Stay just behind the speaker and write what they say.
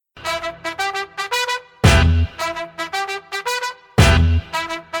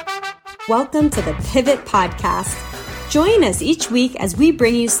Welcome to the Pivot Podcast. Join us each week as we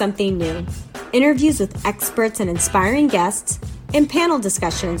bring you something new. Interviews with experts and inspiring guests, and panel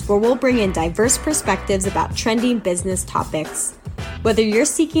discussions where we'll bring in diverse perspectives about trending business topics. Whether you're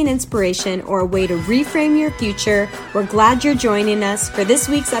seeking inspiration or a way to reframe your future, we're glad you're joining us for this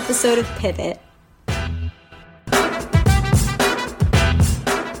week's episode of Pivot.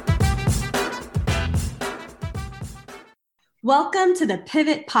 Welcome to the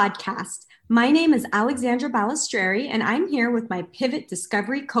Pivot Podcast. My name is Alexandra Balistreri, and I'm here with my Pivot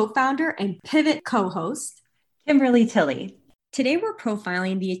Discovery co-founder and Pivot co-host, Kimberly Tilley. Today, we're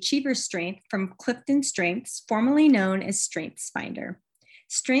profiling the Achiever Strength from Clifton Strengths, formerly known as StrengthsFinder.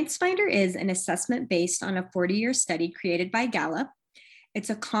 StrengthsFinder is an assessment based on a 40-year study created by Gallup.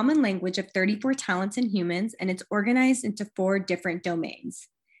 It's a common language of 34 talents in humans, and it's organized into 4 different domains: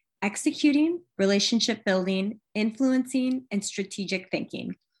 executing, relationship building, influencing, and strategic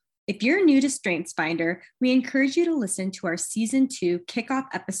thinking. If you're new to StrengthsFinder, we encourage you to listen to our Season 2 kickoff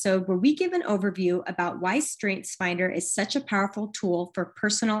episode where we give an overview about why StrengthsFinder is such a powerful tool for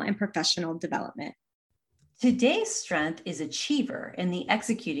personal and professional development. Today's strength is achiever in the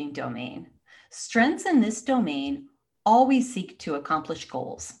executing domain. Strengths in this domain always seek to accomplish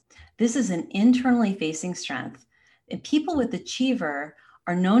goals. This is an internally facing strength, and people with achiever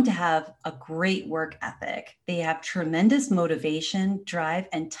are known to have a great work ethic. They have tremendous motivation, drive,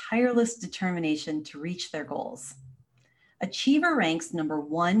 and tireless determination to reach their goals. Achiever ranks number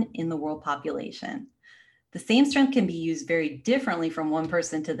 1 in the world population. The same strength can be used very differently from one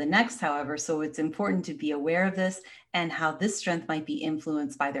person to the next, however, so it's important to be aware of this and how this strength might be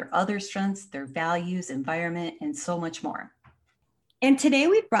influenced by their other strengths, their values, environment, and so much more. And today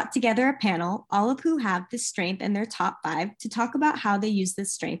we've brought together a panel, all of who have this strength in their top 5, to talk about how they use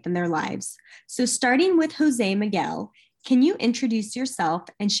this strength in their lives. So starting with Jose Miguel, can you introduce yourself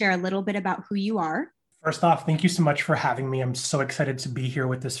and share a little bit about who you are? First off, thank you so much for having me. I'm so excited to be here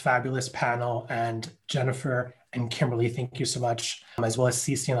with this fabulous panel. And Jennifer and Kimberly, thank you so much, as well as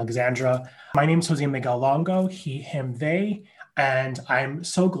Cece and Alexandra. My name is Jose Miguel Longo, he, him, they, and I'm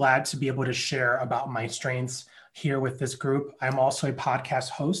so glad to be able to share about my strengths here with this group. I'm also a podcast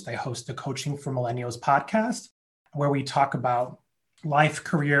host. I host the Coaching for Millennials podcast, where we talk about life,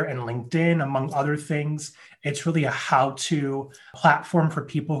 career, and LinkedIn, among other things. It's really a how-to platform for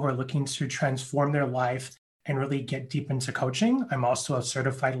people who are looking to transform their life and really get deep into coaching. I'm also a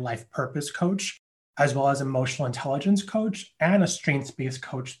certified life purpose coach, as well as emotional intelligence coach and a strengths-based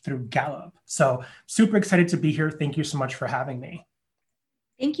coach through Gallup. So super excited to be here. Thank you so much for having me.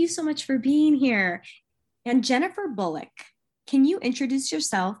 Thank you so much for being here. And Jennifer Bullock, can you introduce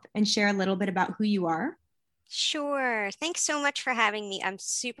yourself and share a little bit about who you are? Sure. Thanks so much for having me. I'm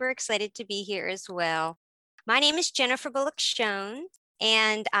super excited to be here as well. My name is Jennifer Bullock Schoen,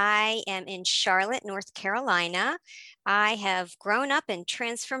 and I am in Charlotte, North Carolina. I have grown up in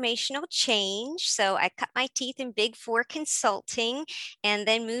transformational change. So I cut my teeth in Big Four consulting and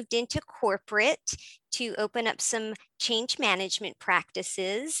then moved into corporate to open up some change management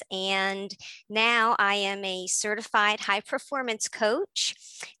practices. And now I am a certified high performance coach.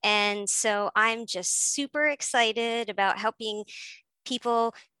 And so I'm just super excited about helping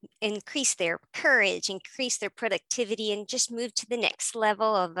people increase their courage, increase their productivity, and just move to the next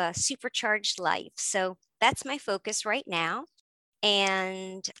level of a supercharged life. So that's my focus right now.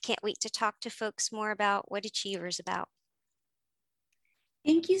 And can't wait to talk to folks more about what Achiever is about.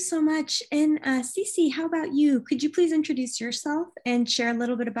 Thank you so much. And Cece, how about you? Could you please introduce yourself and share a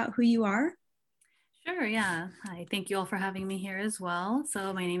little bit about who you are? Sure, yeah. Hi, thank you all for having me here as well.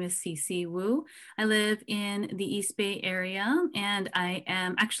 So my name is Cece Wu. I live in the East Bay area, and I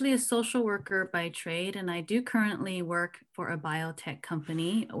am actually a social worker by trade, and I do currently work for a biotech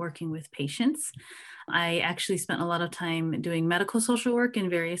company working with patients. I actually spent a lot of time doing medical social work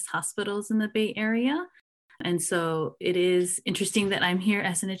in various hospitals in the Bay Area. And so it is interesting that I'm here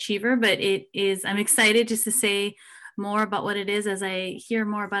as an achiever, but I'm excited just to say more about what it is. As I hear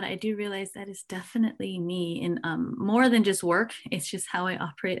more about it, I do realize that is definitely me in more than just work. It's just how I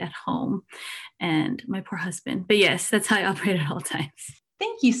operate at home and my poor husband. But yes, that's how I operate at all times.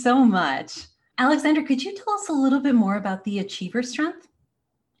 Thank you so much. Alexandra, could you tell us a little bit more about the achiever strength?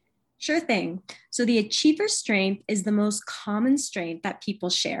 Sure thing. So the achiever strength is the most common strength that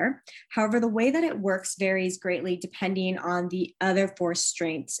people share. However, the way that it works varies greatly depending on the other 4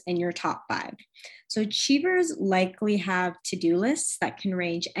 strengths in your top 5. So achievers likely have to-do lists that can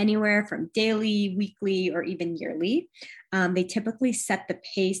range anywhere from daily, weekly, or even yearly. They typically set the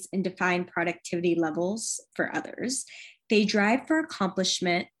pace and define productivity levels for others. They drive for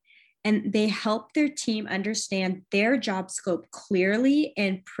accomplishment and they help their team understand their job scope clearly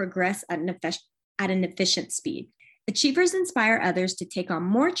and progress at an efficient speed. Achievers inspire others to take on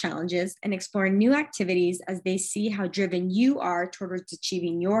more challenges and explore new activities as they see how driven you are towards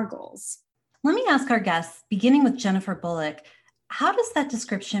achieving your goals. Let me ask our guests, beginning with Jennifer Bullock, how does that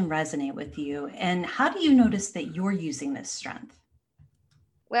description resonate with you? And how do you notice that you're using this strength?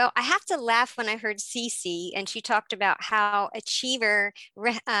 Well, I have to laugh when I heard Cece and she talked about how achiever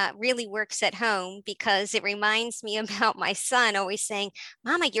really works at home, because it reminds me about my son always saying,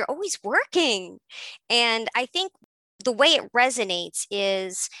 "Mama, you're always working." And I think the way it resonates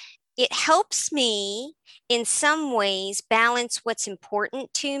is it helps me in some ways balance what's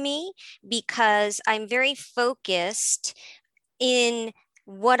important to me, because I'm very focused in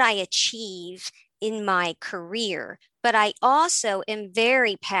what I achieve in my career. But I also am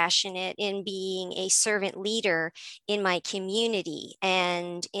very passionate in being a servant leader in my community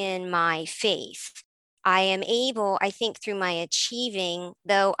and in my faith. I am able, I think, through my achieving,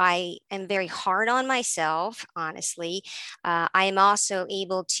 though I am very hard on myself, honestly, I am also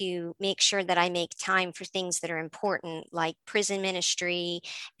able to make sure that I make time for things that are important, like prison ministry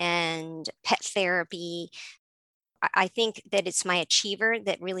and pet therapy. I think that it's my achiever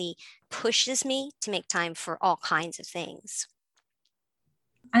that really pushes me to make time for all kinds of things.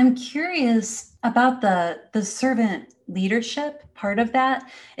 I'm curious about the servant leadership part of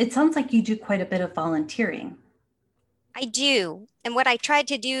that. It sounds like you do quite a bit of volunteering. I do. And what I tried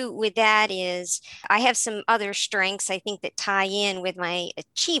to do with that is I have some other strengths, I think, that tie in with my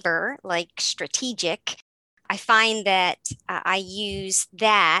achiever, like strategic. I find that I use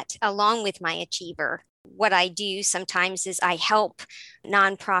that along with my achiever. What I do sometimes is I help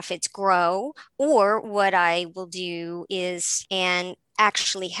nonprofits grow, or what I will do is and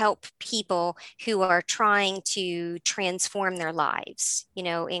actually help people who are trying to transform their lives,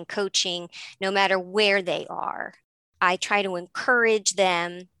 in coaching, no matter where they are. I try to encourage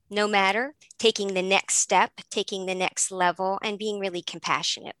them, no matter, taking the next step, taking the next level, and being really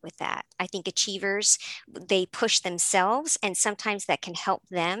compassionate with that. I think achievers, they push themselves, and sometimes that can help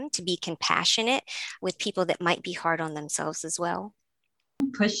them to be compassionate with people that might be hard on themselves as well.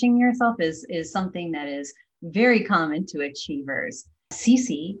 Pushing yourself is something that is very common to achievers.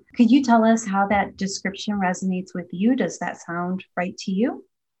 Cece, could you tell us how that description resonates with you? Does that sound right to you?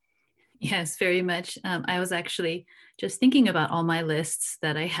 Yes, very much. I was actually just thinking about all my lists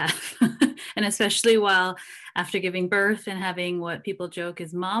that I have, and especially while after giving birth and having what people joke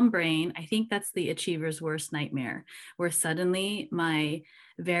is mom brain, I think that's the achiever's worst nightmare, where suddenly my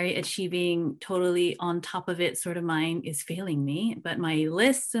very achieving, totally on top of it sort of mind is failing me, but my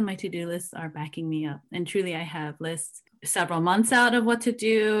lists and my to-do lists are backing me up. And truly, I have lists several months out of what to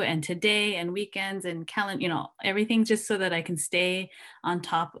do, and today and weekends and calendar, everything, just so that I can stay on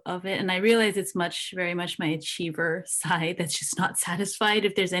top of it. And I realize it's very much my achiever side that's just not satisfied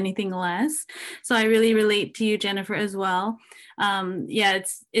if there's anything less. So I really relate to you, Jennifer, as well.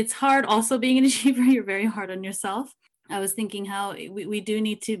 It's hard also being an achiever. You're very hard on yourself. I was thinking how we do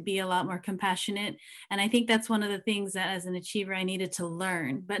need to be a lot more compassionate. And I think that's one of the things that as an achiever, I needed to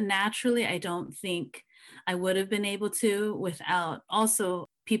learn. But naturally, I don't think I would have been able to without also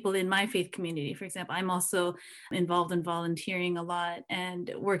people in my faith community. For example, I'm also involved in volunteering a lot and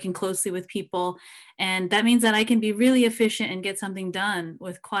working closely with people. And that means that I can be really efficient and get something done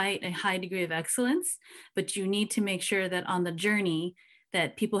with quite a high degree of excellence. But you need to make sure that on the journey,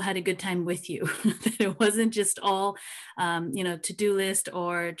 that people had a good time with you, that it wasn't just all, to-do list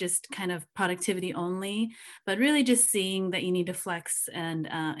or just kind of productivity only, but really just seeing that you need to flex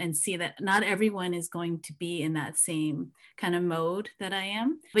and see that not everyone is going to be in that same kind of mode that I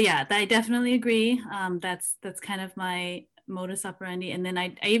am. But yeah, I definitely agree. That's kind of my modus operandi. And then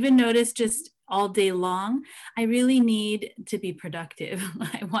I even noticed just all day long, I really need to be productive.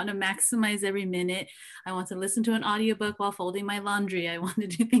 I want to maximize every minute. I want to listen to an audiobook while folding my laundry. I want to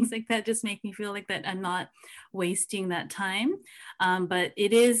do things like that, just make me feel like that I'm not wasting that time. But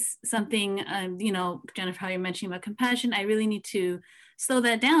it is something, Jennifer, how you're mentioning about compassion, I really need to slow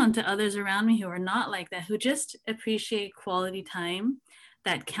that down to others around me who are not like that, who just appreciate quality time,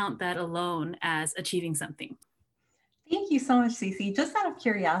 that count that alone as achieving something. Thank you so much, Cece. Just out of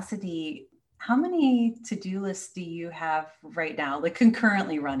curiosity, how many to-do lists do you have right now, like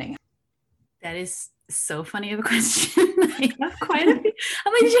concurrently running? That is so funny of a question. I have quite a few.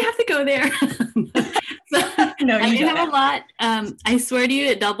 I'm like, did you have to go there? No, I didn't have a lot. I swear to you,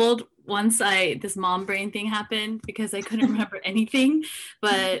 it doubled once this mom brain thing happened, because I couldn't remember anything.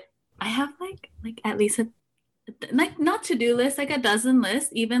 But I have like at least a like not to-do list, like a dozen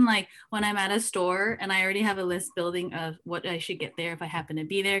lists, even like when I'm at a store and I already have a list building of what I should get there if I happen to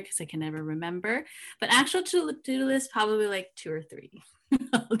be there, because I can never remember. But actual to-do list, probably like 2 or 3.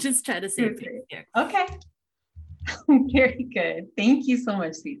 I'll just try to save things here. Okay. Very good. Thank you so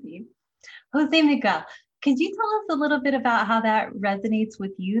much, Cece. Jose Miguel, could you tell us a little bit about how that resonates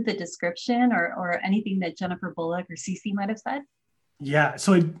with you, the description or anything that Jennifer Bullock or Cece might have said? Yeah,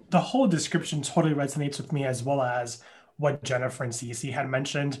 so the whole description totally resonates with me, as well as what Jennifer and Cece had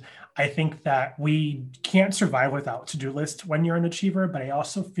mentioned. I think that we can't survive without to-do list when you're an achiever, but I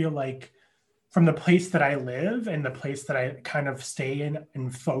also feel like from the place that I live and the place that I kind of stay in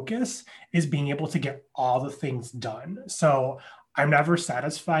and focus is being able to get all the things done. So I'm never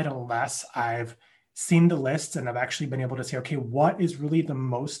satisfied unless I've seen the list and I've actually been able to say, okay, what is really the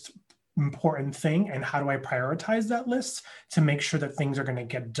most important thing and how do I prioritize that list to make sure that things are going to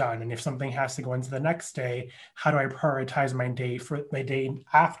get done? And if something has to go into the next day, how do I prioritize my day for my day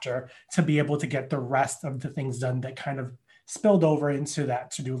after to be able to get the rest of the things done that kind of spilled over into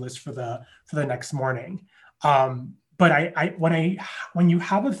that to-do list for the next morning. But when you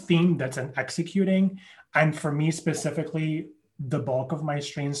have a theme that's an executing, and for me specifically, the bulk of my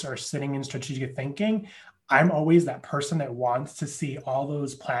strengths are sitting in strategic thinking. I'm always that person that wants to see all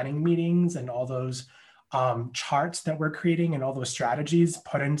those planning meetings and all those charts that we're creating and all those strategies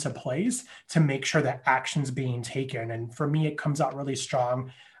put into place to make sure that action's being taken. And for me, it comes out really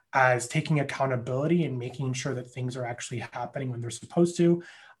strong as taking accountability and making sure that things are actually happening when they're supposed to.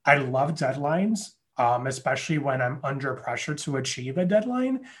 I love deadlines, especially when I'm under pressure to achieve a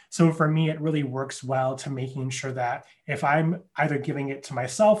deadline. So for me, it really works well to making sure that if I'm either giving it to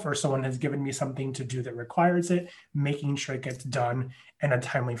myself or someone has given me something to do that requires it, making sure it gets done in a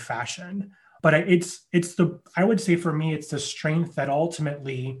timely fashion. But I would say for me, it's the strength that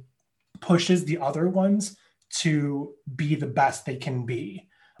ultimately pushes the other ones to be the best they can be.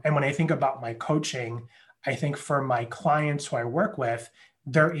 And when I think about my coaching, I think for my clients who I work with,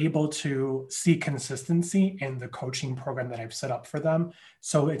 they're able to see consistency in the coaching program that I've set up for them.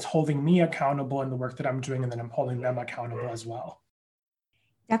 So it's holding me accountable in the work that I'm doing, and then I'm holding them accountable as well.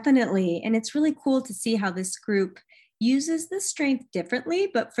 Definitely. And it's really cool to see how this group uses the strength differently,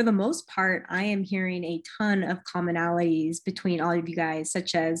 but for the most part, I am hearing a ton of commonalities between all of you guys,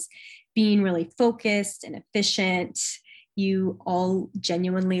 such as being really focused and efficient. You all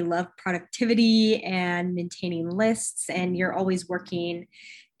genuinely love productivity and maintaining lists, and you're always working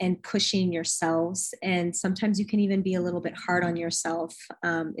and pushing yourselves. And sometimes you can even be a little bit hard on yourself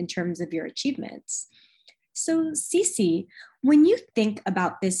in terms of your achievements. So, Cece, when you think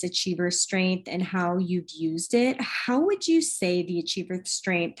about this achiever strength and how you've used it, how would you say the achiever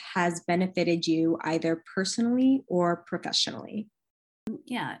strength has benefited you either personally or professionally?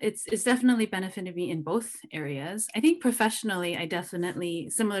 Yeah, it's definitely benefited me in both areas. I think professionally, I definitely,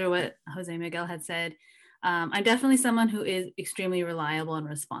 similar to what Jose Miguel had said, I'm definitely someone who is extremely reliable and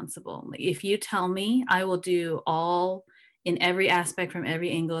responsible. Like, if you tell me, I will do all in every aspect from every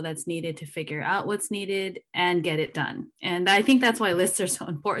angle that's needed to figure out what's needed and get it done. And I think that's why lists are so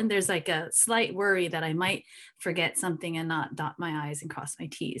important. There's like a slight worry that I might forget something and not dot my I's and cross my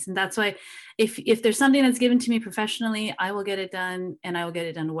T's. And that's why if there's something that's given to me professionally, I will get it done, and I will get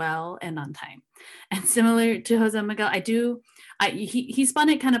it done well and on time. And similar to Jose Miguel, he spun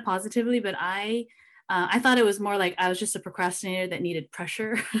it kind of positively, but I thought it was more like I was just a procrastinator that needed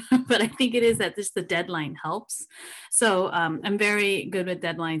pressure, but I think it is that just the deadline helps. So I'm very good with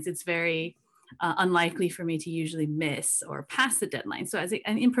deadlines. It's very unlikely for me to usually miss or pass the deadline. So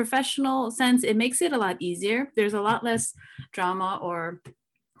in professional sense, it makes it a lot easier. There's a lot less drama or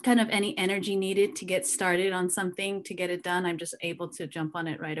kind of any energy needed to get started on something to get it done. I'm just able to jump on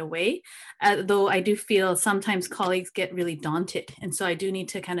it right away. Though I do feel sometimes colleagues get really daunted. And so I do need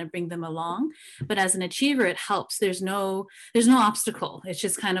to kind of bring them along. But as an achiever, it helps. There's no obstacle. It's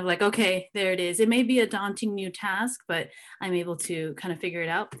just kind of like, okay, there it is. It may be a daunting new task, but I'm able to kind of figure it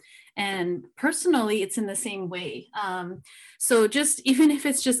out. And personally, it's in the same way. So just even if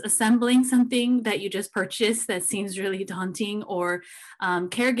it's just assembling something that you just purchased that seems really daunting, or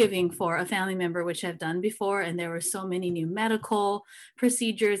caregiving for a family member, which I've done before, and there were so many new medical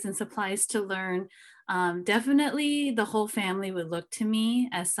procedures and supplies to learn, definitely the whole family would look to me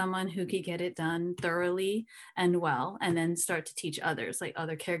as someone who could get it done thoroughly and well, and then start to teach others, like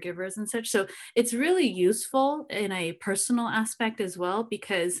other caregivers and such. So it's really useful in a personal aspect as well,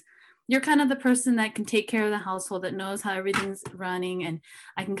 because you're kind of the person that can take care of the household, that knows how everything's running, and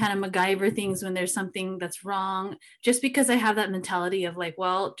I can kind of MacGyver things when there's something that's wrong, just because I have that mentality of like,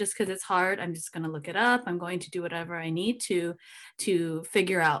 well, just because it's hard, I'm just going to look it up. I'm going to do whatever I need to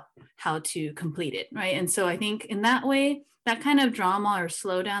figure out how to complete it, right? And so I think in that way, that kind of drama or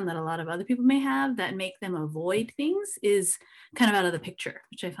slowdown that a lot of other people may have that make them avoid things is kind of out of the picture,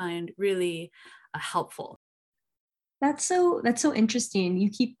 which I find really helpful. That's so interesting. You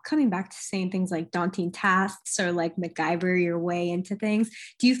keep coming back to saying things like daunting tasks or like MacGyver your way into things.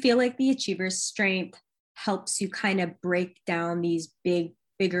 Do you feel like the achiever's strength helps you kind of break down these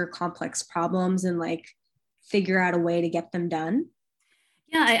bigger, complex problems and like figure out a way to get them done?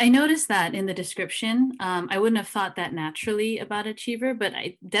 Yeah, I noticed that in the description. I wouldn't have thought that naturally about achiever, but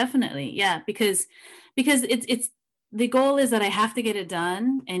I definitely, yeah, because it's the goal is that I have to get it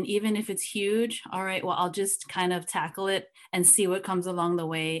done. And even if it's huge, all right, well, I'll just kind of tackle it and see what comes along the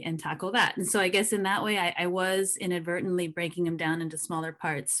way and tackle that. And so I guess in that way, I was inadvertently breaking them down into smaller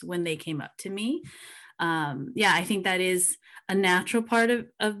parts when they came up to me. Yeah, I think that is a natural part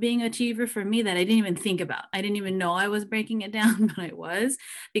of being an achiever for me that I didn't even think about. I didn't even know I was breaking it down, but I was,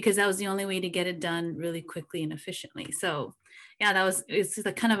 because that was the only way to get it done really quickly and efficiently. So yeah, it's just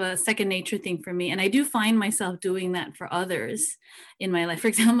a kind of a second nature thing for me. And I do find myself doing that for others in my life. For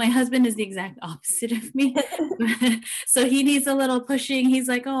example, my husband is the exact opposite of me. So he needs a little pushing. He's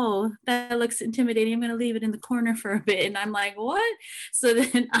like, oh, that looks intimidating. I'm going to leave it in the corner for a bit. And I'm like, what? So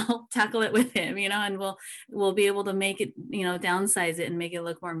then I'll tackle it with him, and we'll be able to make it, downsize it and make it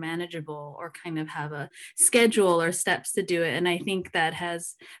look more manageable, or kind of have a schedule or steps to do it. And I think that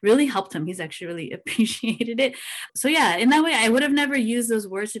has really helped him. He's actually really appreciated it. So yeah, in that way, I would have never used those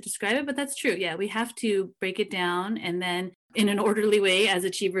words to describe it, but that's true. Yeah, we have to break it down, and then in an orderly way, as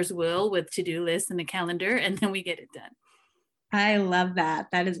achievers will, with to-do lists and a calendar, and then we get it done. I love that.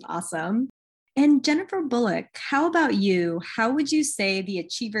 That is awesome. And Jennifer Bullock, how about you? How would you say the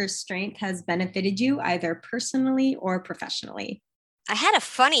achiever's strength has benefited you either personally or professionally? I had a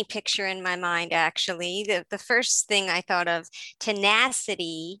funny picture in my mind, actually. The first thing I thought of,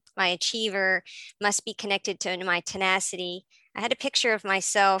 tenacity, my achiever must be connected to my tenacity. I had a picture of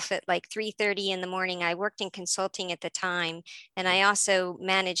myself at like 3:30 in the morning. I worked in consulting at the time, and I also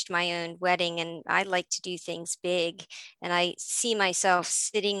managed my own wedding, and I like to do things big. And I see myself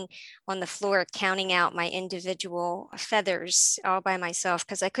sitting on the floor counting out my individual feathers all by myself,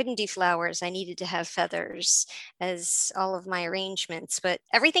 because I couldn't do flowers. I needed to have feathers as all of my arrangements, but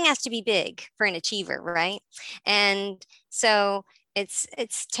everything has to be big for an achiever, right? And so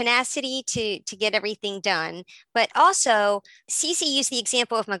it's tenacity to get everything done. But also, Cece used the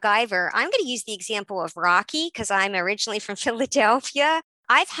example of MacGyver. I'm going to use the example of Rocky, because I'm originally from Philadelphia.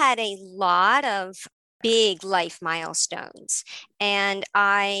 I've had a lot of big life milestones, and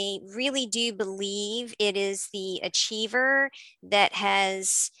I really do believe it is the achiever that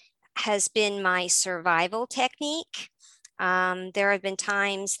has been my survival technique. There have been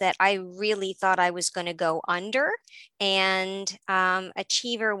times that I really thought I was going to go under, and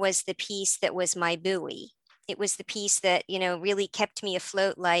achiever was the piece that was my buoy. It was the piece that, really kept me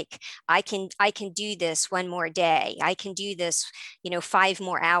afloat. Like, I can do this one more day. I can do this, 5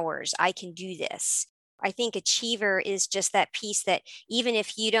 more hours. I can do this. I think achiever is just that piece that even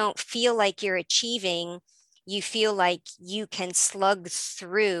if you don't feel like you're achieving, you feel like you can slug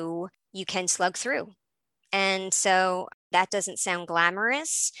through. And so that doesn't sound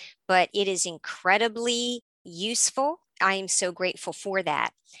glamorous, but it is incredibly useful. I am so grateful for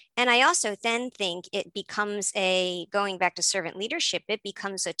that. And I also then think it becomes going back to servant leadership, it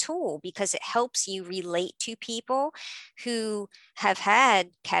becomes a tool, because it helps you relate to people who have had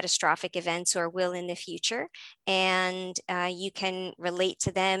catastrophic events or will in the future. And you can relate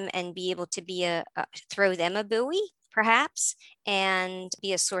to them and be able to throw them a buoy, perhaps, and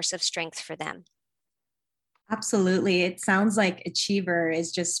be a source of strength for them. Absolutely. It sounds like achiever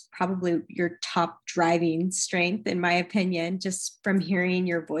is just probably your top driving strength, in my opinion, just from hearing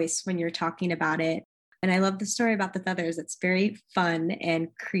your voice when you're talking about it. And I love the story about the feathers. It's very fun and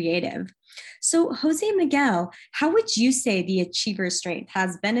creative. So, Jose Miguel, how would you say the achiever strength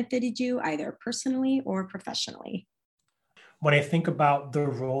has benefited you either personally or professionally? When I think about the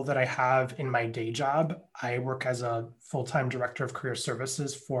role that I have in my day job, I work as a full-time director of career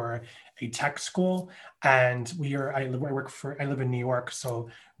services for a tech school, and I live in New York, so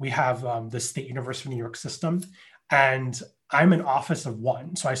we have the State University of New York system, and I'm an office of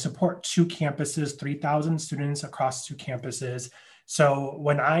one, so I support 2 campuses, 3,000 students across 2 campuses. So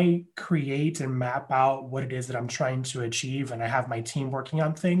when I create and map out what it is that I'm trying to achieve and I have my team working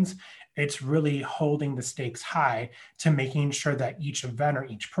on things, it's really holding the stakes high to making sure that each event or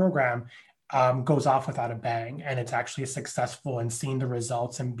each program goes off without a bang and it's actually successful and seeing the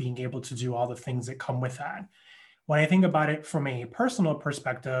results and being able to do all the things that come with that. When I think about it from a personal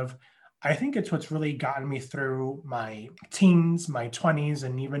perspective, I think it's what's really gotten me through my teens, my 20s,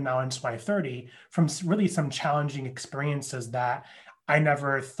 and even now into my 30 from really some challenging experiences that I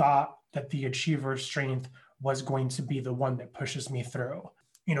never thought that the achiever strength was going to be the one that pushes me through.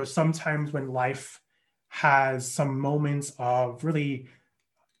 You know, sometimes when life has some moments of really,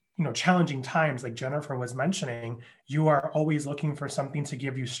 challenging times, like Jennifer was mentioning, you are always looking for something to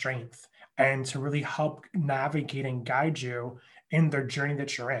give you strength and to really help navigate and guide you in the journey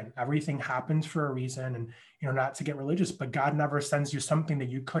that you're in. Everything happens for a reason. And, not to get religious, but God never sends you something that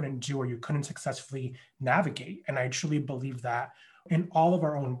you couldn't do or you couldn't successfully navigate. And I truly believe that in all of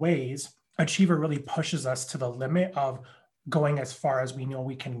our own ways, Achiever really pushes us to the limit of going as far as we know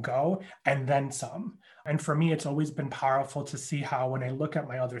we can go and then some. And for me, it's always been powerful to see how when I look at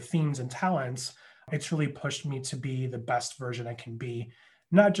my other themes and talents, it's really pushed me to be the best version I can be,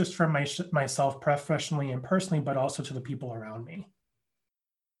 not just for myself professionally and personally, but also to the people around me.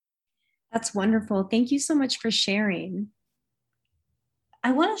 That's wonderful. Thank you so much for sharing.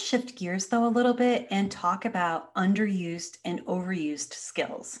 I want to shift gears though a little bit and talk about underused and overused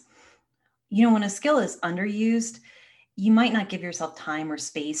skills. When a skill is underused, you might not give yourself time or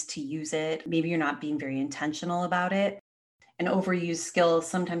space to use it. Maybe you're not being very intentional about it. An overused skill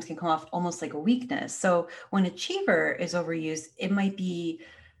sometimes can come off almost like a weakness. So when achiever is overused, it might be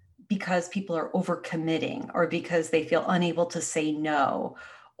because people are overcommitting or because they feel unable to say no,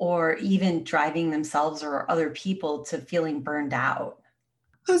 or even driving themselves or other people to feeling burned out.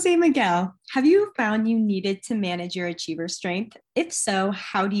 Jose Miguel, have you found you needed to manage your achiever strength? If so,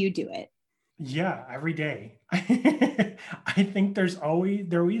 how do you do it? Yeah, every day. I think there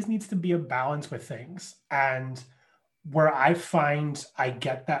always needs to be a balance with things. And where I find I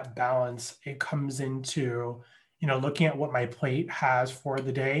get that balance, it comes into, looking at what my plate has for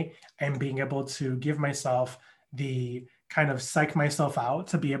the day and being able to give myself the kind of psych myself out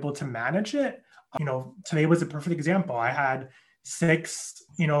to be able to manage it. Today was a perfect example. I had 6,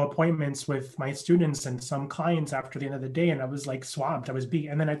 appointments with my students and some clients after the end of the day. And I was like swamped. I was beat.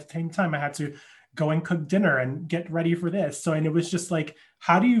 And then at the same time, I had to go and cook dinner and get ready for this. And it was just like,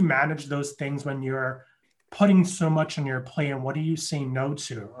 how do you manage those things when you're putting so much on your plate? And what do you say no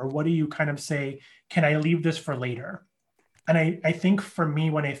to? Or what do you kind of say, can I leave this for later? And I think for me,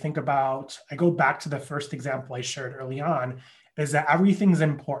 when I go back to the first example I shared early on, is that everything's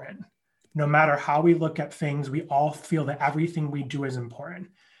important. No matter how we look at things, we all feel that everything we do is important.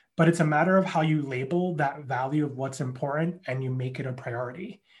 But it's a matter of how you label that value of what's important and you make it a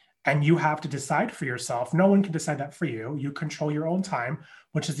priority. And you have to decide for yourself. No one can decide that for you. You control your own time,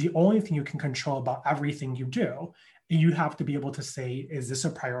 which is the only thing you can control about everything you do. You have to be able to say, is this a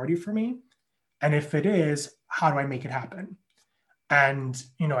priority for me? And if it is, how do I make it happen? And,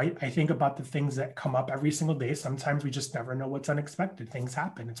 I think about the things that come up every single day. Sometimes we just never know what's unexpected. Things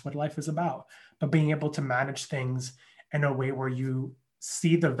happen. It's what life is about. But being able to manage things in a way where you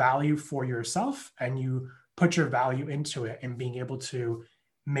see the value for yourself and you put your value into it and being able to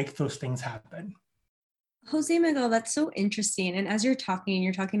make those things happen. Jose Miguel, that's so interesting. And as you're talking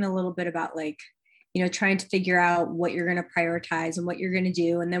a little bit about trying to figure out what you're going to prioritize and what you're going to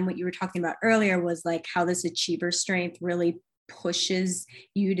do. And then what you were talking about earlier was like how this achiever strength really pushes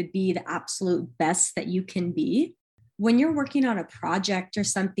you to be the absolute best that you can be. When you're working on a project or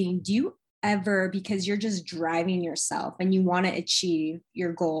something, do you ever, because you're just driving yourself and you want to achieve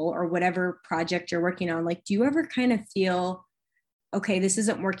your goal or whatever project you're working on, do you ever kind of feel, okay, this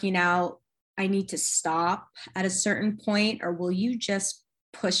isn't working out, I need to stop at a certain point? Or will you just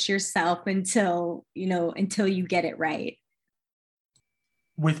push yourself until you get it right?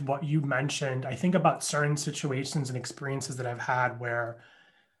 With what you mentioned, I think about certain situations and experiences that I've had where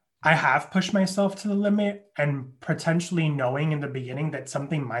I have pushed myself to the limit and potentially knowing in the beginning that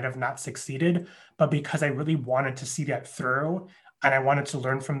something might have not succeeded, but because I really wanted to see that through and I wanted to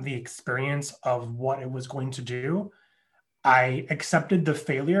learn from the experience of what it was going to do, I accepted the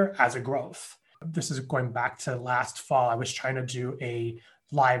failure as a growth. This is going back to last fall. I was trying to do a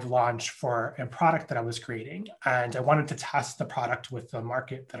live launch for a product that I was creating. And I wanted to test the product with the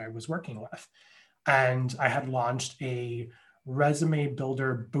market that I was working with. And I had launched a resume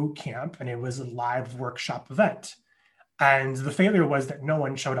builder boot camp, and it was a live workshop event. And the failure was that no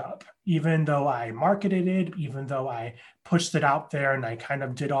one showed up, even though I marketed it, even though I pushed it out there and I kind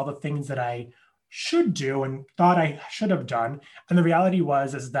of did all the things that I should do and thought I should have done. And the reality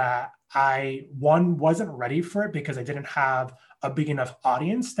is that I, one, wasn't ready for it because I didn't have a big enough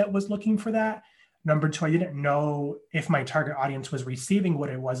audience that was looking for that. Number two, I didn't know if my target audience was receiving what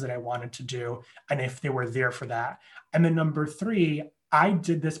it was that I wanted to do and if they were there for that. And then number three, I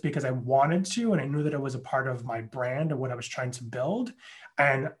did this because I wanted to, and I knew that it was a part of my brand and what I was trying to build.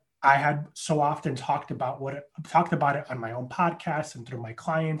 And I had so often talked about it on my own podcast and through my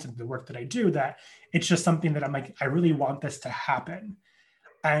clients and the work that I do, that it's just something that I'm like, I really want this to happen.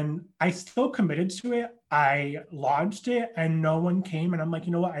 And I still committed to it. I launched it and no one came. And I'm like,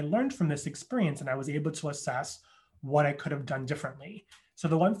 you know what? I learned from this experience and I was able to assess what I could have done differently. So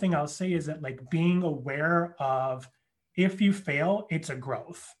the one thing I'll say is that, like, being aware of, if you fail, it's a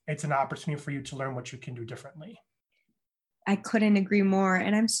growth. It's an opportunity for you to learn what you can do differently. I couldn't agree more.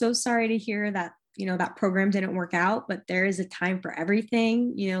 And I'm so sorry to hear that, that program didn't work out, but there is a time for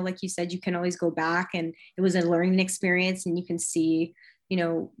everything. Like you said, you can always go back, and it was a learning experience, and you can see,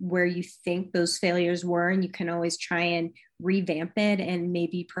 where you think those failures were, and you can always try and revamp it and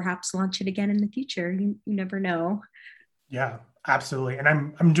maybe perhaps launch it again in the future. You never know. Yeah, absolutely. And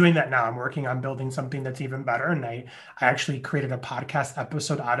I'm doing that now. I'm working on building something that's even better. And I actually created a podcast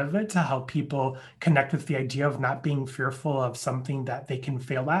episode out of it to help people connect with the idea of not being fearful of something that they can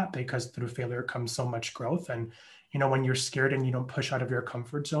fail at, because through failure comes so much growth. And, when you're scared and you don't push out of your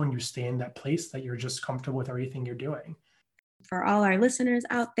comfort zone, you stay in that place that you're just comfortable with everything you're doing. For all our listeners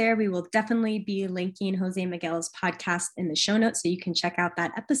out there, we will definitely be linking Jose Miguel's podcast in the show notes so you can check out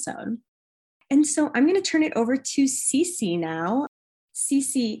that episode. And so I'm going to turn it over to Cece now.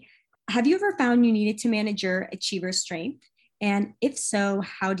 Cece, have you ever found you needed to manage your achiever strength? And if so,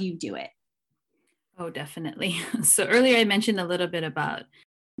 how do you do it? Oh, definitely. So earlier I mentioned a little bit about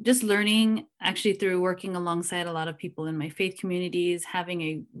just learning, actually through working alongside a lot of people in my faith communities, having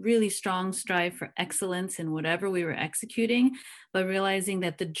a really strong strive for excellence in whatever we were executing, but realizing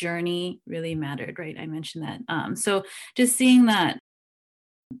that the journey really mattered, right? I mentioned that. So just seeing that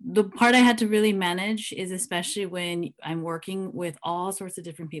the part I had to really manage is, especially when I'm working with all sorts of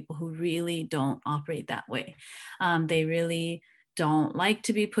different people who really don't operate that way. They really don't like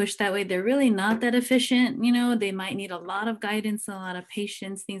to be pushed that way. They're really not that efficient. They might need a lot of guidance, a lot of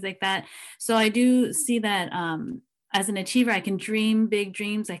patience, things like that. So I do see that as an achiever, I can dream big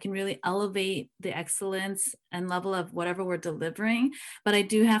dreams. I can really elevate the excellence and level of whatever we're delivering, but I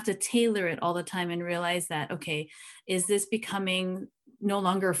do have to tailor it all the time and realize that, okay, is this becoming no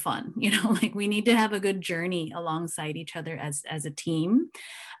longer fun? Like, we need to have a good journey alongside each other as a team.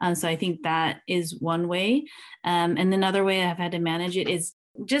 So I think that is one way. And another way I've had to manage it is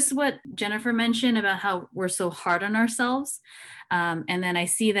just what Jennifer mentioned about how we're so hard on ourselves. And then I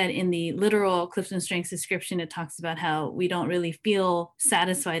see that in the literal Clifton Strengths description, it talks about how we don't really feel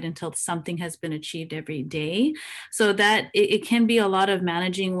satisfied until something has been achieved every day. So that it can be a lot of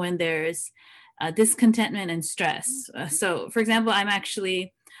managing when there's discontentment and stress. So for example, I'm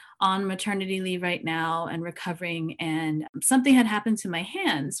actually on maternity leave right now and recovering, and something had happened to my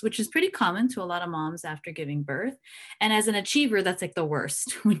hands, which is pretty common to a lot of moms after giving birth. And as an achiever, that's like the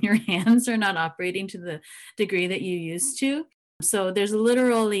worst, when your hands are not operating to the degree that you used to. So there's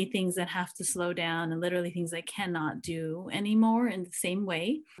literally things that have to slow down, and literally things I cannot do anymore in the same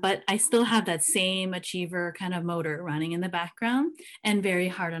way. But I still have that same achiever kind of motor running in the background, and very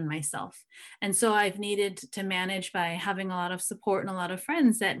hard on myself. And so I've needed to manage by having a lot of support and a lot of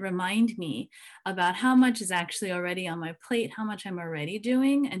friends that remind me about how much is actually already on my plate, how much I'm already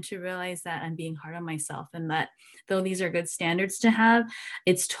doing, and to realize that I'm being hard on myself, and that though these are good standards to have,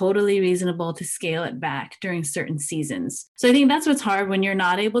 it's totally reasonable to scale it back during certain seasons. So I think that's what's hard when you're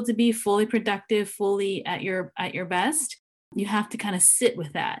not able to be fully productive, fully at your best. You have to kind of sit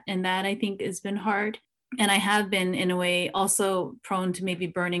with that. And that, I think, has been hard. And I have been, in a way, also prone to maybe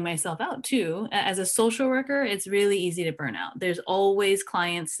burning myself out too. As a social worker, it's really easy to burn out. There's always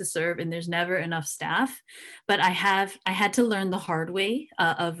clients to serve and there's never enough staff. But I had to learn the hard way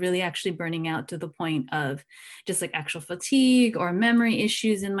of really actually burning out to the point of just like actual fatigue or memory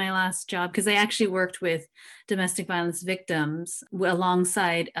issues in my last job. Because I actually worked with domestic violence victims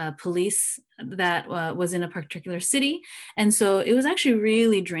alongside police that was in a particular city. And so it was actually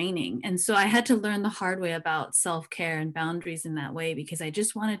really draining. And so I had to learn the hard way about self-care and boundaries in that way, because I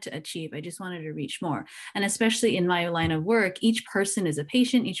just wanted to achieve. I just wanted to reach more. And especially in my line of work, each person is a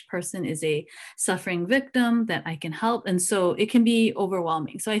patient, each person is a suffering victim that I can help. And so it can be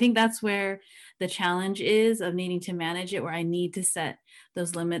overwhelming. So I think that's where the challenge is, of needing to manage it, where I need to set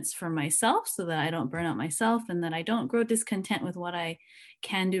those limits for myself so that I don't burn out myself and that I don't grow discontent with what I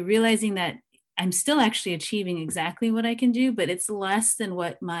can do, realizing that I'm still actually achieving exactly what I can do, but it's less than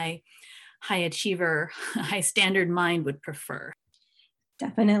what my high achiever, high standard mind would prefer.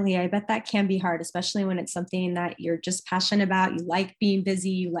 Definitely. I bet that can be hard, especially when it's something that you're just passionate about. You like being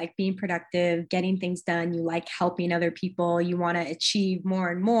busy, you like being productive, getting things done, you like helping other people, you want to achieve more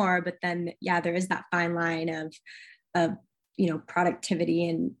and more. But then, yeah, there is that fine line of productivity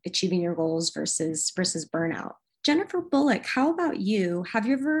and achieving your goals versus burnout. Jennifer Bullock, how about you? Have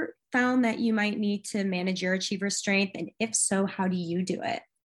you ever found that you might need to manage your achiever strength? And if so, how do you do it?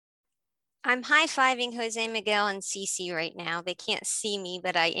 I'm high-fiving Jose Miguel and Cece right now. They can't see me,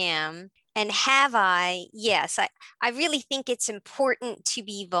 but I am. And have I? Yes, I really think it's important to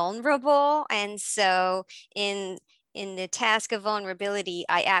be vulnerable. And so in the task of vulnerability,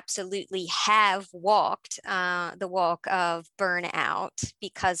 I absolutely have walked the walk of burnout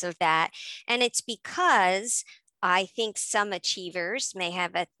because of that. And it's because I think some achievers may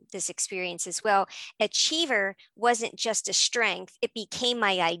have this experience as well. Achiever wasn't just a strength, it became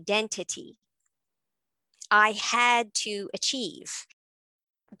my identity. I had to achieve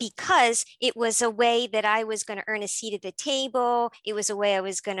because it was a way that I was going to earn a seat at the table. It was a way I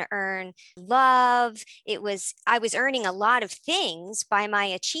was going to earn love. I was earning a lot of things by my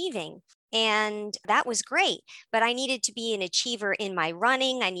achieving. And that was great, but I needed to be an achiever in my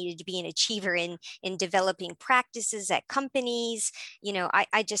running. I needed to be an achiever in developing practices at companies.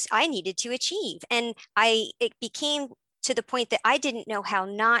 I needed to achieve. And it became to the point that I didn't know how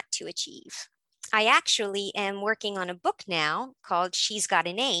not to achieve. I actually am working on a book now called She's Got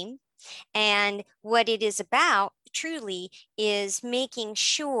a Name. And what it is about truly is making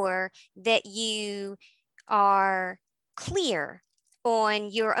sure that you are clear on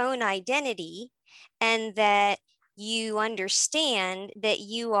your own identity and that you understand that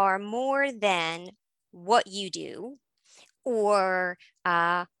you are more than what you do or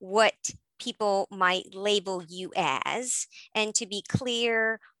what people might label you as, and to be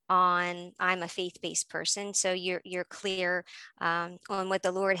clear on, I'm a faith-based person, so you're clear on what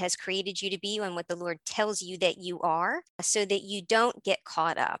the Lord has created you to be and what the Lord tells you that you are, so that you don't get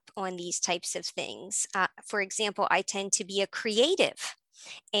caught up on these types of things. For example, I tend to be a creative,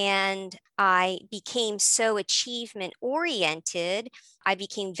 and I became so achievement oriented. I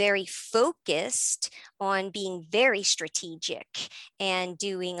became very focused on being very strategic and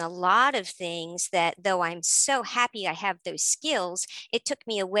doing a lot of things that, though I'm so happy I have those skills, it took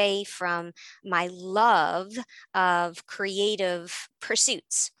me away from my love of creative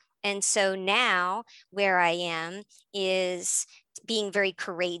pursuits. And so now where I am is being very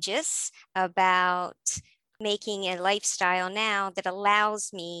courageous about making a lifestyle now that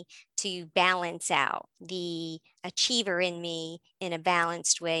allows me to balance out the achiever in me in a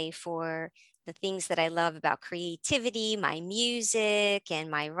balanced way for the things that I love about creativity, my music and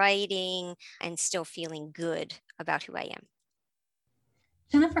my writing, and still feeling good about who I am.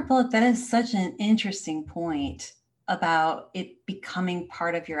 Jennifer Bullock, that is such an interesting point about it becoming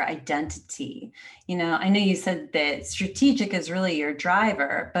part of your identity. I know you said that strategic is really your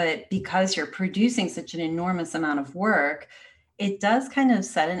driver, but because you're producing such an enormous amount of work, it does kind of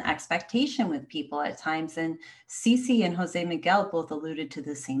set an expectation with people at times. And Cece and Jose Miguel both alluded to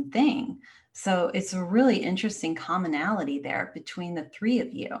the same thing. So it's a really interesting commonality there between the three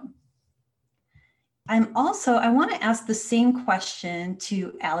of you. I want to ask the same question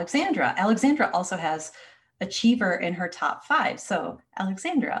to Alexandra. Alexandra also has achiever in her top 5. So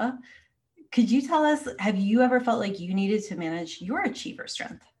Alexandra, could you tell us, have you ever felt like you needed to manage your achiever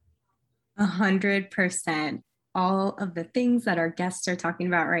strength? 100%. All of the things that our guests are talking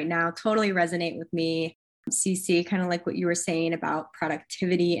about right now totally resonate with me. Cece, kind of like what you were saying about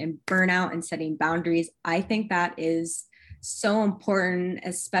productivity and burnout and setting boundaries. I think that is so important,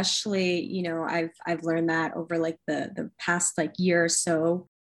 especially, I've learned that over like the past like year or so.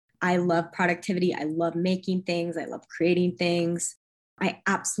 I love productivity. I love making things. I love creating things. I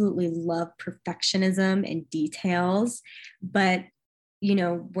absolutely love perfectionism and details. But,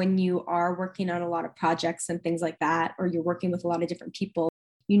 when you are working on a lot of projects and things like that, or you're working with a lot of different people,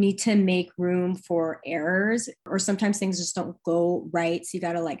 you need to make room for errors, or sometimes things just don't go right. So you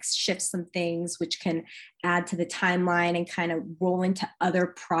got to like shift some things, which can add to the timeline and kind of roll into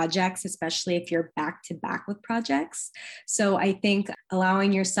other projects, especially if you're back to back with projects. So I think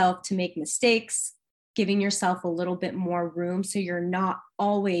allowing yourself to make mistakes, giving yourself a little bit more room so you're not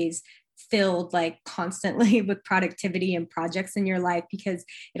always filled like constantly with productivity and projects in your life, because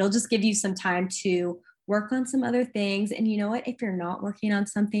it'll just give you some time to work on some other things. And you know what, if you're not working on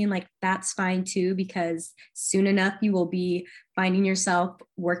something, like that's fine too, because soon enough you will be finding yourself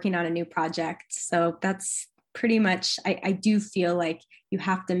working on a new project. So that's pretty much, I do feel like you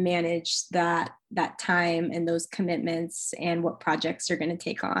have to manage that time and those commitments and what projects you're going to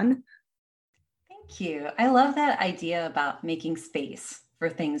take on. Cute. I love that idea about making space for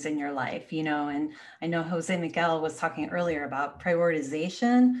things in your life, and I know Jose Miguel was talking earlier about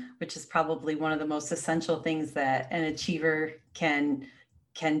prioritization, which is probably one of the most essential things that an achiever can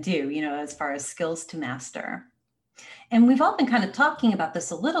do, as far as skills to master. And we've all been kind of talking about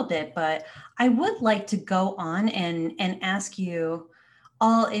this a little bit, but I would like to go on and ask you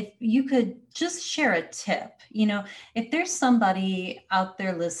all if you could just share a tip. If there's somebody out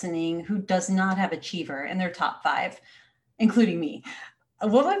there listening who does not have Achiever in their top 5, including me,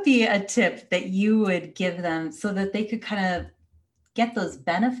 what would be a tip that you would give them so that they could kind of get those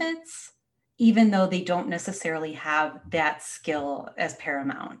benefits, even though they don't necessarily have that skill as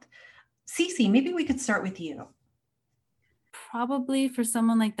paramount? Cece, maybe we could start with you. Probably for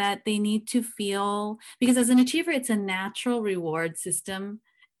someone like that, they need to feel, because as an achiever, it's a natural reward system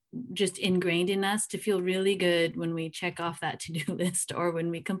just ingrained in us to feel really good when we check off that to-do list or when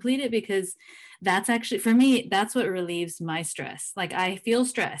we complete it, because that's actually, for me, that's what relieves my stress. Like I feel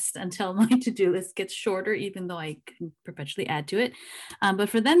stressed until my to-do list gets shorter, even though I can perpetually add to it. But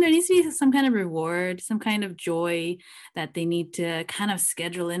for them, there needs to be some kind of reward, some kind of joy that they need to kind of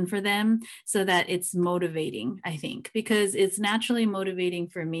schedule in for them so that it's motivating, I think, because it's naturally motivating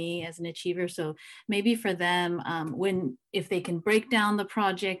for me as an achiever. So maybe for them, if they can break down the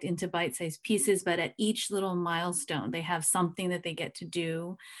project into bite-sized pieces, but at each little milestone, they have something that they get to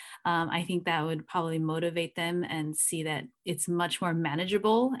do. I think that would probably motivate them and see that it's much more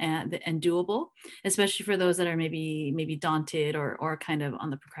manageable and doable, especially for those that are maybe daunted or kind of on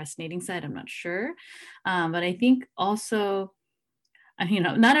the procrastinating side. I'm not sure. But I think also,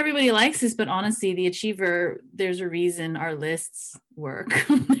 not everybody likes this, but honestly, the achiever, there's a reason our lists work.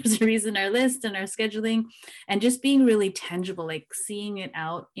 There's a reason our list and our scheduling, and just being really tangible, like seeing it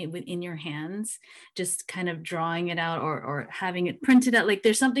out within your hands, just kind of drawing it out or having it printed out. Like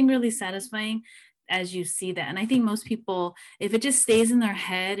there's something really satisfying as you see that. And I think most people, if it just stays in their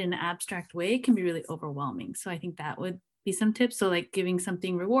head in an abstract way, it can be really overwhelming. So I think that would be some tips. So like giving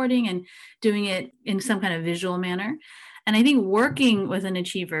something rewarding and doing it in some kind of visual manner. And I think working with an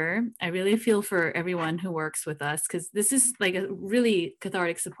achiever, I really feel for everyone who works with us, because this is like a really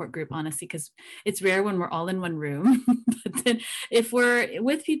cathartic support group, honestly, because it's rare when we're all in one room. But then if we're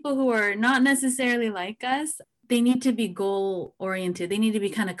with people who are not necessarily like us, they need to be goal oriented. They need to be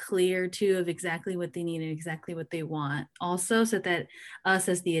kind of clear too of exactly what they need and exactly what they want also, so that us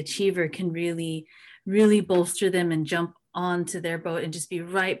as the achiever can really, really bolster them and jump onto their boat and just be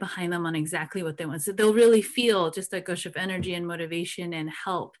right behind them on exactly what they want. So they'll really feel just a gush of energy and motivation and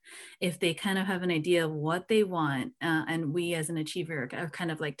help if they kind of have an idea of what they want. And we as an achiever are kind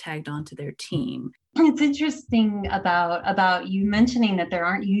of like tagged onto their team. It's interesting about you mentioning that there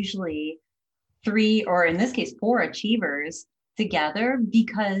aren't usually 3, or in this case 4 achievers together,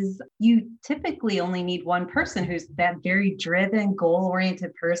 because you typically only need one person who's that very driven,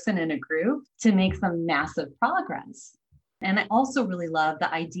 goal-oriented person in a group to make some massive progress. And I also really love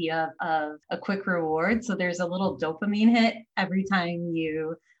the idea of a quick reward. So there's a little dopamine hit every time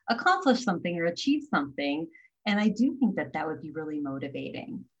you accomplish something or achieve something. And I do think that would be really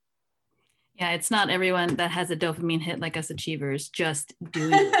motivating. Yeah, it's not everyone that has a dopamine hit like us achievers, just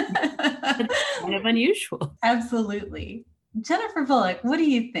doing it. It's kind of unusual. Absolutely. Jennifer Bullock, what do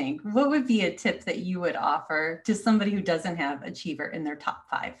you think? What would be a tip that you would offer to somebody who doesn't have Achiever in their top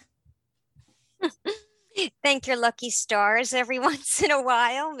 5? Thank your lucky stars every once in a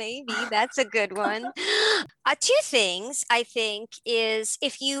while. Maybe that's a good one. 2 things I think is,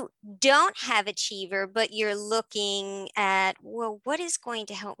 if you don't have Achiever, but you're looking at, well, what is going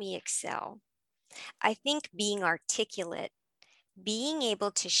to help me excel? I think being articulate, being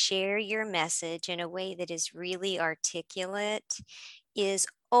able to share your message in a way that is really articulate is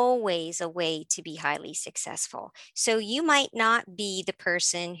always a way to be highly successful. So you might not be the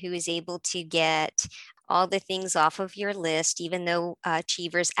person who is able to get all the things off of your list, even though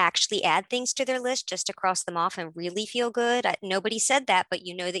achievers actually add things to their list just to cross them off and really feel good. Nobody said that, but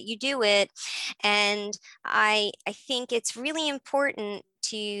you know that you do it. And I think it's really important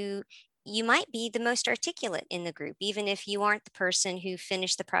to, you might be the most articulate in the group, even if you aren't the person who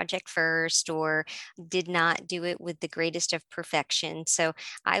finished the project first or did not do it with the greatest of perfection. So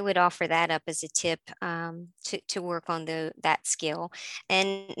I would offer that up as a tip to work on that skill.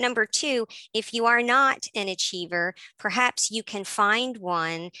 And number 2, if you are not an achiever, perhaps you can find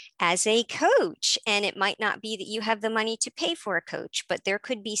one as a coach. And it might not be that you have the money to pay for a coach, but there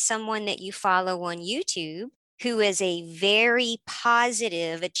could be someone that you follow on YouTube who is a very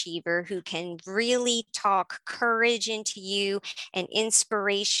positive achiever, who can really talk courage into you and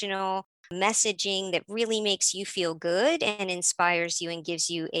inspirational messaging that really makes you feel good and inspires you and gives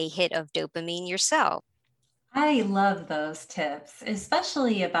you a hit of dopamine yourself. I love those tips,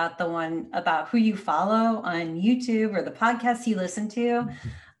 especially about the one about who you follow on YouTube or the podcasts you listen to.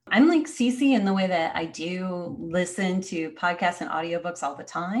 I'm like Cece in the way that I do listen to podcasts and audiobooks all the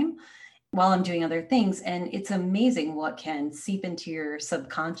time while I'm doing other things. And it's amazing what can seep into your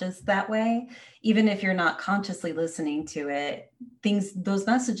subconscious that way. Even if you're not consciously listening to it, those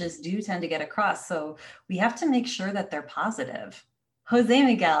messages do tend to get across. So we have to make sure that they're positive. Jose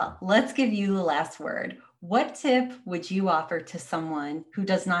Miguel, let's give you the last word. What tip would you offer to someone who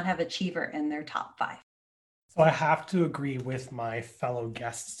does not have achiever in their top 5? So I have to agree with my fellow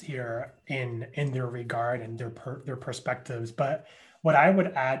guests here in their regard and their perspectives. But what I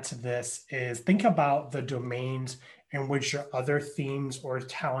would add to this is think about the domains in which your other themes or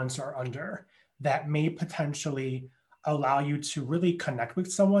talents are under that may potentially allow you to really connect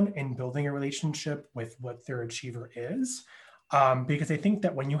with someone in building a relationship with what their achiever is. Because I think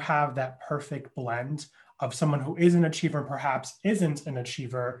that when you have that perfect blend of someone who is an achiever and perhaps isn't an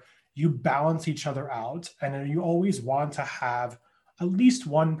achiever, you balance each other out. And you always want to have at least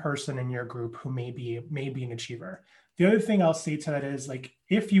one person in your group who may be an achiever. The other thing I'll say to that is, like,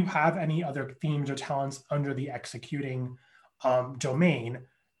 if you have any other themes or talents under the executing domain,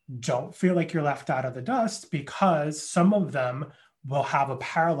 don't feel like you're left out of the dust, because some of them will have a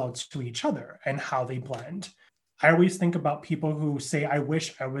parallel to each other and how they blend. I always think about people who say, I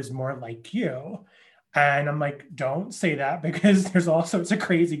wish I was more like you. And I'm like, don't say that, because there's all sorts of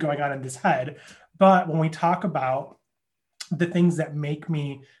crazy going on in this head. But when we talk about the things that make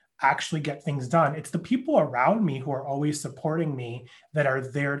me actually get things done, it's the people around me who are always supporting me that are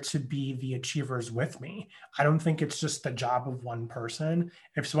there to be the achievers with me. I don't think it's just the job of one person.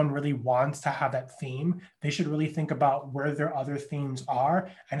 If someone really wants to have that theme, they should really think about where their other themes are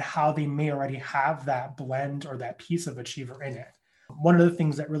and how they may already have that blend or that piece of achiever in it. One of the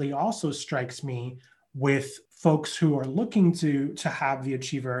things that really also strikes me with folks who are looking to have the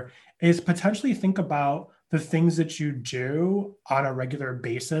achiever is potentially think about the things that you do on a regular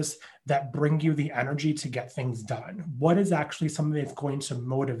basis that bring you the energy to get things done. What is actually something that's going to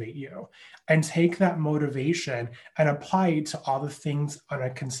motivate you? And take that motivation and apply it to all the things on a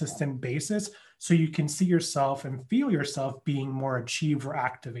consistent basis so you can see yourself and feel yourself being more achiever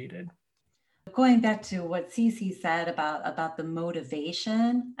activated. Going back to what Cece said about the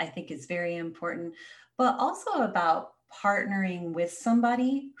motivation, I think is very important, but also about partnering with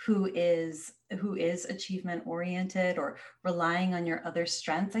somebody who is achievement oriented or relying on your other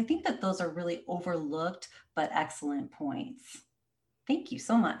strengths. I think that those are really overlooked but excellent points. Thank you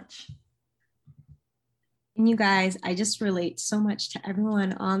so much. And you guys, I just relate so much to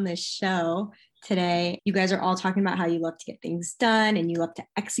everyone on this show today. You guys are all talking about how you love to get things done and you love to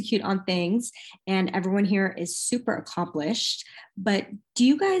execute on things. And everyone here is super accomplished. But do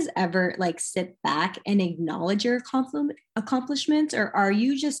you guys ever like sit back and acknowledge your accomplishments, or are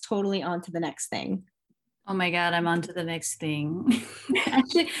you just totally on to the next thing? Oh my God, I'm on to the next thing.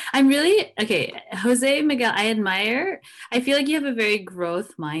 Actually, I'm really, okay, Jose Miguel, I admire. I feel like you have a very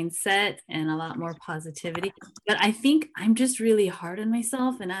growth mindset and a lot more positivity, but I think I'm just really hard on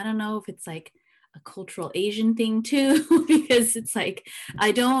myself. And I don't know if it's like a cultural Asian thing too, because it's like,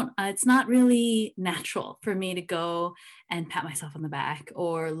 it's not really natural for me to go and pat myself on the back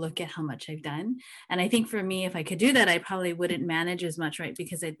or look at how much I've done. And I think for me, if I could do that, I probably wouldn't manage as much, right?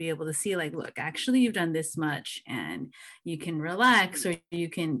 Because I'd be able to see like, look, actually you've done this much and you can relax or you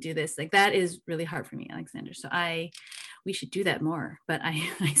can do this. Like that is really hard for me, Alexander. So we should do that more. But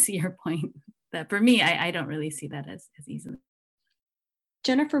I see your point that for me, I don't really see that as easily.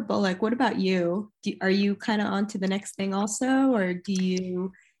 Jennifer Bullock, what about you? Are you kind of on to the next thing also, or do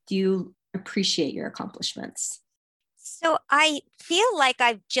you appreciate your accomplishments? So I feel like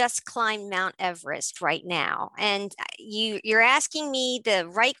I've just climbed Mount Everest right now. And you're asking me the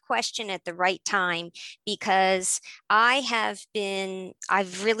right question at the right time, because I've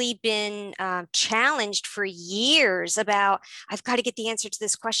really been challenged for years about, I've got to get the answer to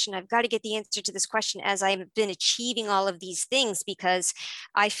this question. I've got to get the answer to this question as I've been achieving all of these things, because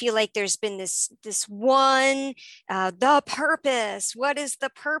I feel like there's been this one, the purpose. What is the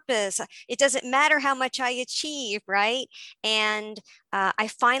purpose? It doesn't matter how much I achieve, right? And I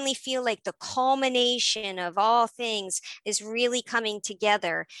finally feel like the culmination of all things is really coming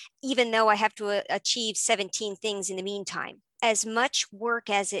together, even though I have to achieve 17 things in the meantime. As much work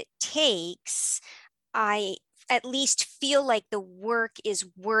as it takes, I at least feel like the work is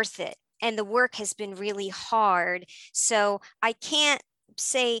worth it. And the work has been really hard. So I can't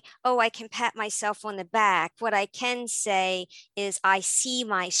say, oh, I can pat myself on the back. What I can say is I see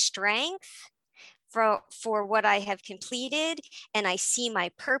my strength for what I have completed, and I see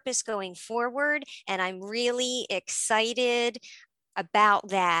my purpose going forward, and I'm really excited about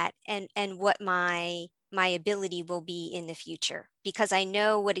that and what my ability will be in the future, because I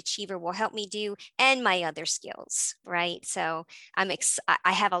know what Achiever will help me do and my other skills, right? So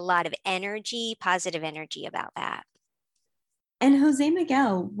I have a lot of energy, positive energy about that. And Jose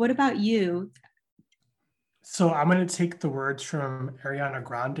Miguel, what about you? So I'm going to take the words from Ariana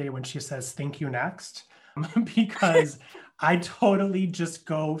Grande when she says, "Thank you next," because I totally just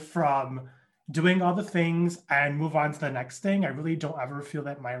go from doing all the things and move on to the next thing. I really don't ever feel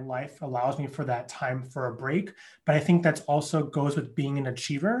that my life allows me for that time for a break. But I think that also goes with being an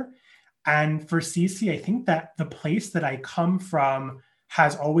achiever. And for Cece, I think that the place that I come from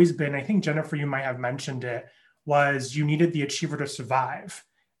has always been, I think Jennifer, you might have mentioned it, was you needed the achiever to survive.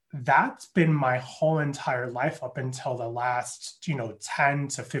 That's been my whole entire life up until the last, 10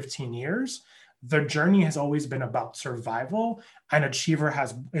 to 15 years. The journey has always been about survival, and achiever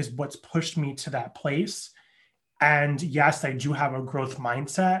is what's pushed me to that place. And yes, I do have a growth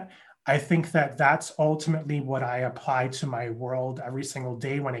mindset. I think that that's ultimately what I apply to my world every single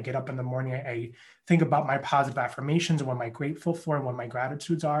day. When I get up in the morning, I think about my positive affirmations and what I'm grateful for and what my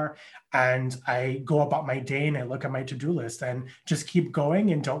gratitudes are. And I go about my day and I look at my to-do list and just keep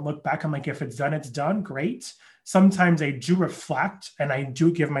going and don't look back. I'm like, if it's done, it's done. Great. Sometimes I do reflect and I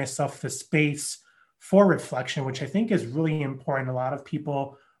do give myself the space for reflection, which I think is really important. A lot of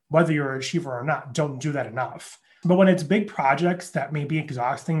people, whether you're an achiever or not, don't do that enough. But when it's big projects that may be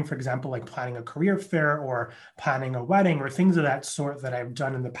exhausting, for example, like planning a career fair or planning a wedding or things of that sort that I've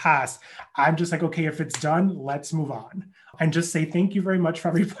done in the past, I'm just like, okay, if it's done, let's move on. And just say thank you very much for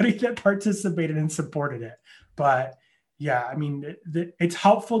everybody that participated and supported it. But yeah, I mean, it's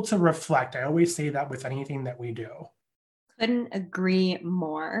helpful to reflect. I always say that with anything that we do. Couldn't agree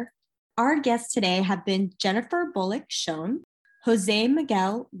more. Our guests today have been Jennifer Bullock-Schoen, Jose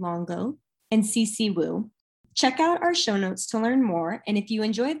Miguel Longo, and Cece Wu. Check out our show notes to learn more. And if you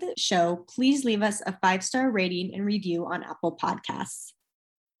enjoyed the show, please leave us a 5-star rating and review on Apple Podcasts.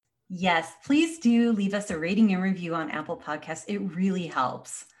 Yes, please do leave us a rating and review on Apple Podcasts. It really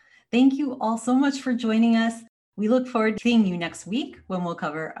helps. Thank you all so much for joining us. We look forward to seeing you next week when we'll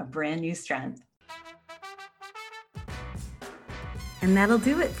cover a brand new strength. And that'll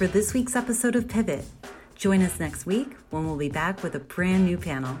do it for this week's episode of Pivot. Join us next week when we'll be back with a brand new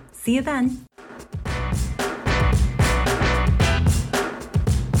panel. See you then.